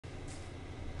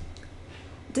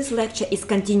This lecture is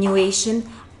continuation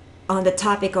on the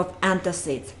topic of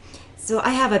antacids. So I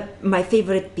have my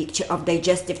favorite picture of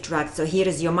digestive tract. So here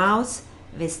is your mouth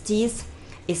with teeth,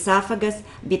 esophagus.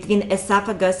 Between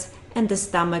esophagus and the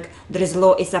stomach there is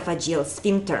low esophageal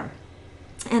sphincter,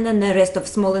 and then the rest of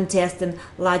small intestine,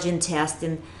 large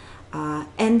intestine.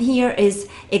 And here is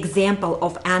example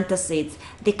of antacids.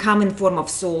 They come in form of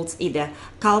salts, either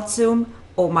calcium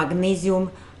or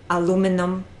magnesium,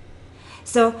 aluminum.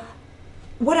 So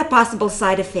what are possible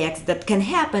side effects that can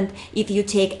happen if you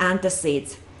take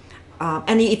antacids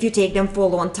and if you take them for a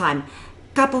long time?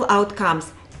 Couple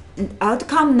outcomes.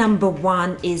 Outcome number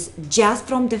one is just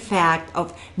from the fact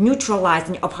of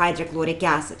neutralizing of hydrochloric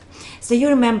acid. So you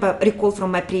recall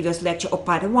from my previous lecture of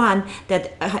part 1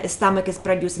 that stomach is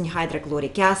producing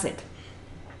hydrochloric acid.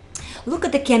 Look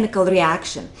at the chemical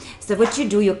reaction. So what you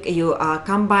do, you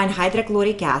combine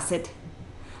hydrochloric acid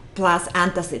plus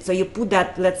antacid. So you put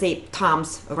that, let's say,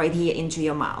 Tums right here into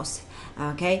your mouth.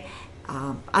 Okay,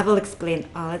 I will explain.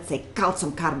 Let's say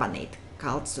calcium carbonate,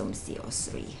 calcium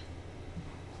CO3.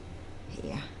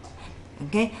 Here.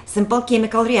 Okay, simple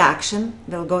chemical reaction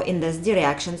will go in this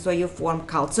direction. So you form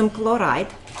calcium chloride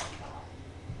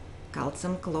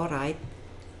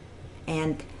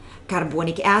and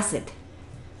carbonic acid,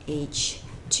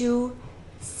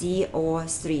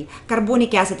 H2CO3.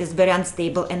 Carbonic acid is very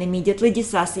unstable and immediately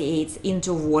dissociates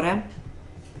into water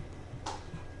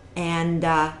and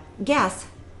gas,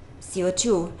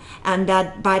 CO2. And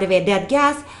that, by the way, that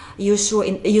gas you saw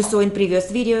in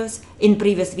previous videos. In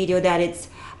previous video, that it's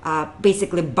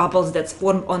basically bubbles that's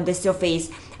formed on the surface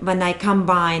when I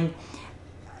combine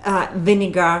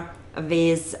vinegar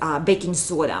with baking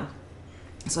soda.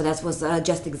 So that was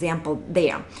just example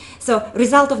there. So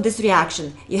result of this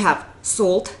reaction, you have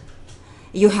salt,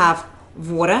 you have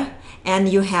water, and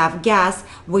you have gas,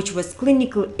 which is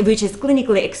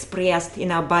clinically expressed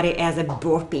in our body as a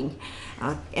burping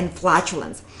and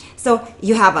flatulence. So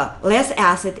you have a less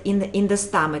acid in the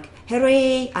stomach.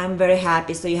 Hooray! I'm very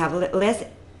happy. So you have less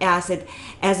acid.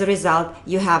 As a result,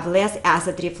 you have less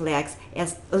acid reflux.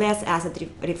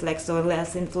 So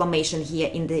less inflammation here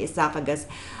in the esophagus,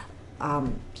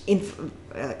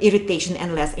 irritation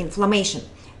and less inflammation.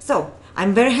 So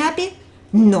I'm very happy?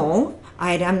 No,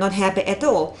 I am not happy at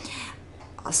all.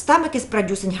 Stomach is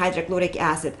producing hydrochloric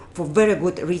acid for very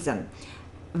good reason.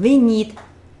 We need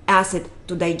acid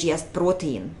to digest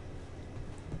protein.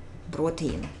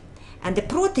 And the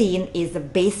protein is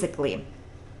basically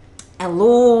a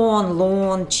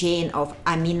long chain of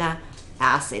amino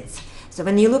acids. So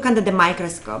when you look under the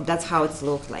microscope, that's how it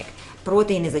looks like.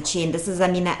 Protein is a chain. This is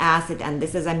amino acid and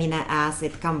this is amino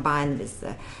acid combined with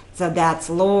so that's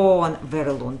long,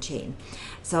 very long chain.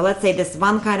 So let's say this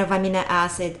one kind of amino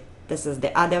acid, this is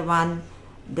the other one,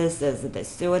 this is the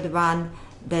third one,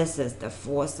 this is the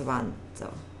fourth one.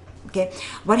 So okay,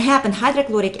 what happened?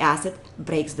 Hydrochloric acid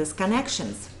breaks these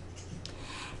connections.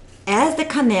 As the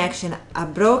connections are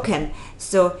broken,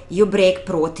 so you break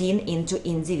protein into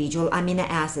individual amino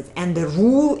acids, and the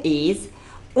rule is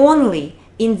only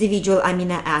individual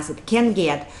amino acid can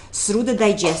get through the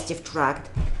digestive tract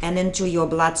and into your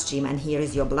bloodstream, and here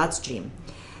is your bloodstream.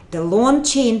 The long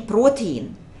chain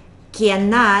protein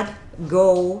cannot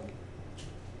go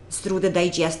through the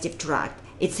digestive tract.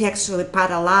 It's actually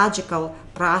pathological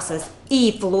process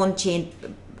if long chain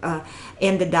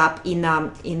ended up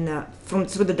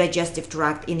through the digestive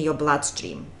tract in your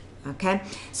bloodstream. Okay,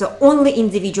 so only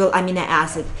individual amino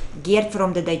acid get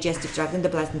from the digestive tract in the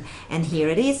bloodstream, and here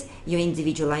it is, your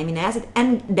individual amino acid,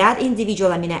 and that individual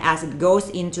amino acid goes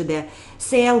into the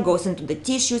cell, goes into the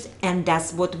tissues, and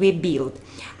that's what we build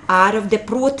out of the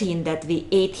protein that we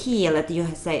ate here. Let you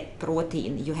say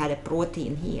protein, you had a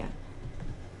protein here.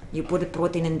 You put a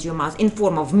protein into your mouth in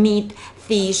form of meat,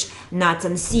 fish, nuts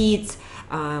and seeds,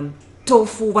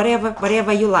 tofu,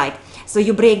 whatever you like. So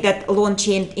you break that long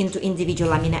chain into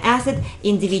individual amino acid.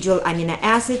 Individual amino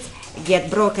acids get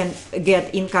broken,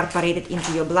 get incorporated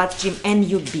into your bloodstream, and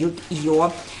you build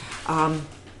your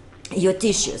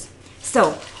tissues.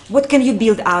 So what can you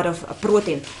build out of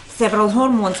protein? Several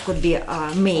hormones could be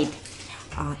made.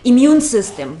 Immune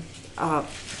system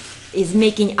is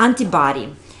making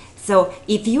antibody. So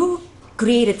if you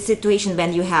create a situation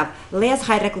when you have less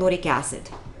hydrochloric acid,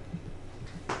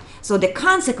 so the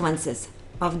consequences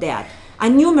of that are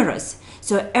numerous.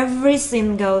 So every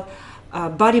single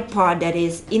body part that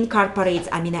incorporates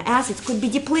amino acids could be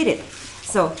depleted.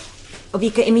 So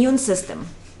weaker immune system.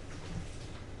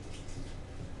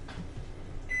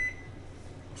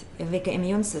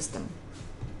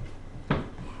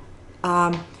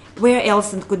 Where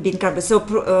else it could be incorporated?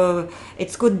 So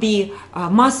it could be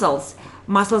muscles.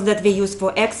 muscles that we use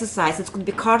for exercise. It could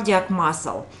be cardiac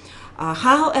muscle.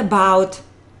 How about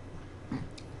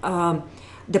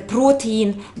the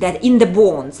protein that in the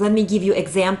bones? Let me give you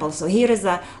examples. So here is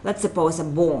a, let's suppose a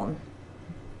bone.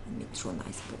 Let me draw a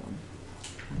nice bone.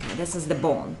 Okay, this is the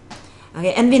bone.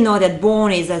 Okay, and we know that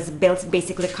bone is as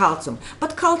basically calcium,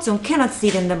 but calcium cannot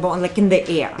sit in the bone like in the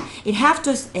air. It have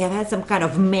to have some kind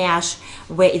of mesh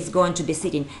where it's going to be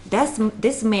sitting.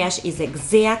 This mesh is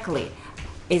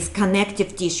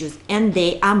connective tissues, and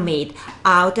they are made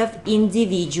out of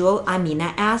individual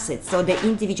amino acids. So the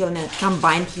individual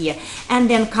combined here, and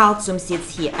then calcium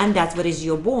sits here, and that's what is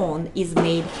your bone is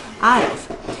made out of.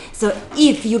 So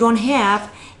if you don't have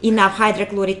enough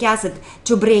hydrochloric acid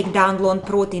to break down long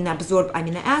protein, absorb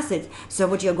amino acids, so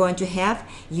what you're going to have,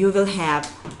 you will have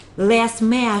less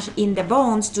mesh in the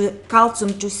bones to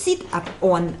calcium to sit up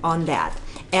on that.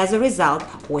 As a result,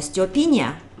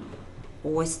 osteopenia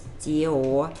or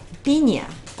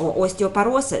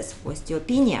osteoporosis,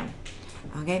 osteopenia.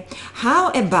 Okay,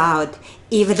 how about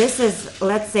if this is,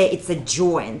 let's say it's a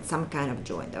joint, some kind of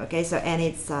joint, okay, so and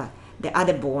it's the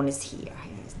other bone is here.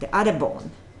 Here's the other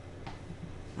bone.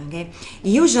 Okay,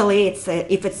 usually it's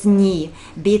if it's knee,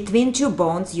 between two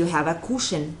bones you have a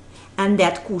cushion, and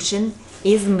that cushion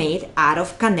is made out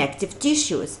of connective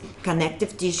tissues.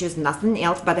 Connective tissues, nothing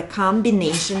else but a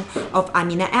combination of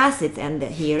amino acids, and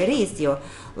here it is, your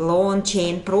long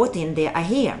chain protein, they are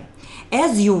here.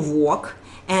 As you walk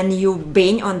and you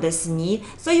bang on this knee,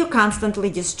 so you constantly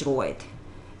destroy it.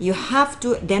 You have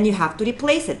to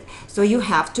replace it. So you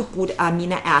have to put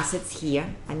amino acids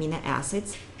here, amino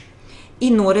acids,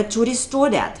 in order to restore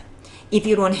that. If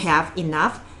you don't have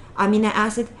enough amino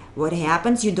acid, what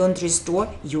happens? You don't restore,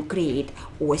 you create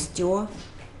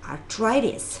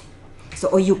osteoarthritis. So,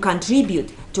 or you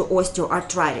contribute to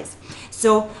osteoarthritis.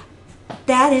 So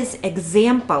that is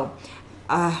example,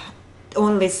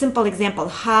 only simple example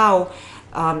how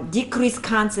decreased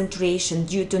concentration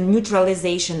due to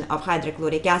neutralization of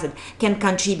hydrochloric acid can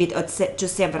contribute to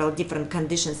several different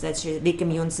conditions such as weak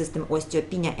immune system,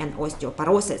 osteopenia, and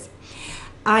osteoporosis.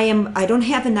 I don't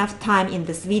have enough time in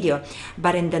this video,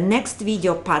 but in the next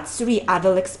video, part 3, I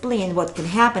will explain what can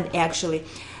happen actually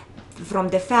from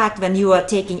the fact when you are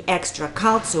taking extra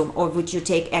calcium, or would you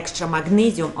take extra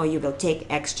magnesium, or you will take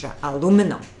extra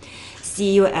aluminum.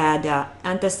 See you at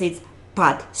Antacids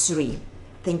part 3.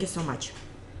 Thank you so much.